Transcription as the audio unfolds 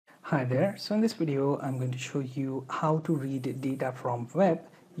Hi there. So in this video, I'm going to show you how to read data from web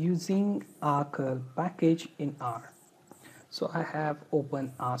using RCurl package in R. So I have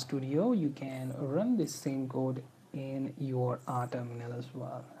opened RStudio. You can run this same code in your R terminal as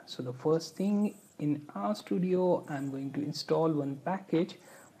well. So the first thing in RStudio, I'm going to install one package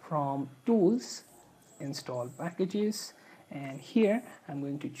from tools, install packages, and here I'm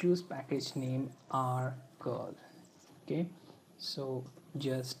going to choose package name RCurl. Okay, so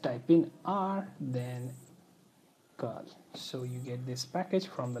just type in R then curl, so you get this package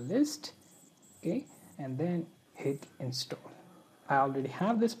from the list. Okay, and then hit install. I already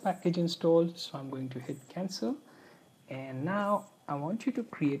have this package installed, so I'm going to hit cancel. And now I want you to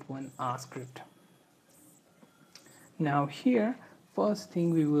create one R script. Now here, first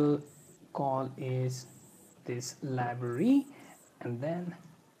thing we will call is this library and then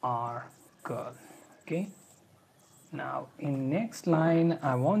RCurl. Okay, now in next line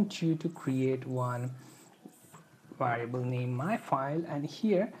I want you to create one variable name my file, and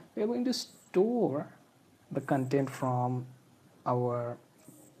here we are going to store the content from our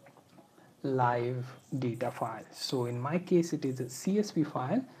live data file. So in my case it is a CSV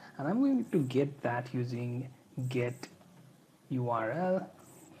file, and I'm going to get that using get URL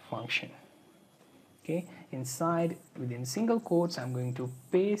function. Okay, inside within single quotes I'm going to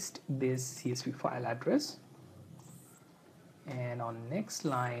paste this CSV file address, and on next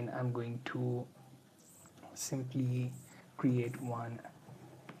line I'm going to simply create one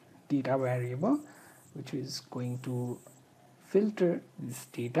data variable which is going to filter this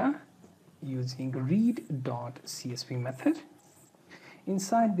data using read.csv method.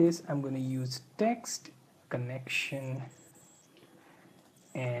 Inside this I'm going to use text connection,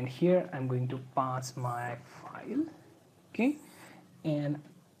 and here I'm going to pass my file. Okay, and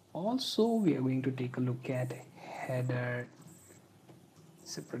also we are going to take a look at header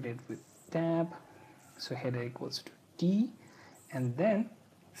separated with tab. So header equals to T, and then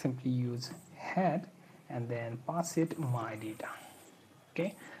simply use head and then pass it my data.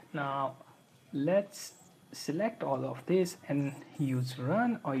 Okay, now let's select all of this and use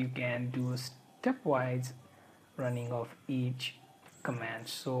run, or you can do stepwise running of each command.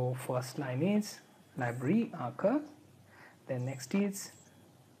 So first line is library RCurl, then next is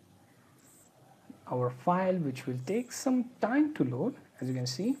our file, which will take some time to load. As you can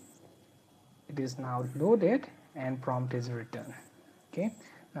see, it is now loaded and prompt is returned. Okay,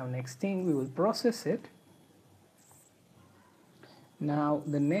 now next thing we will process it. Now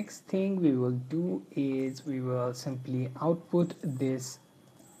the next thing we will do is we will simply output this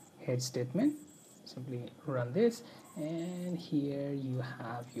head statement. Simply run this, and here you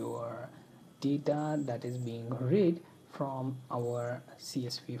have your data that is being read from our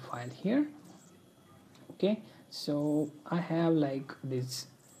CSV file here. Okay, so I have like this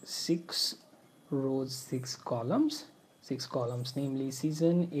 6 rows, 6 columns, namely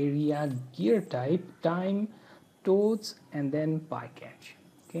season, area, gear type, time, totes, and then bycatch.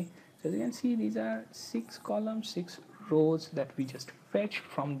 Okay, so as you can see, these are 6 columns, 6 rows that we just fetch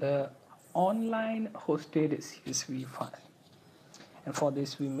from the online hosted CSV file. And for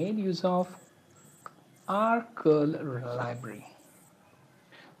this we made use of RCurl library.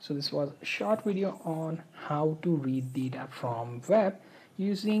 So this was a short video on how to read data from web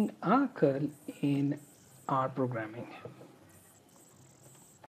using RCurl in R programming.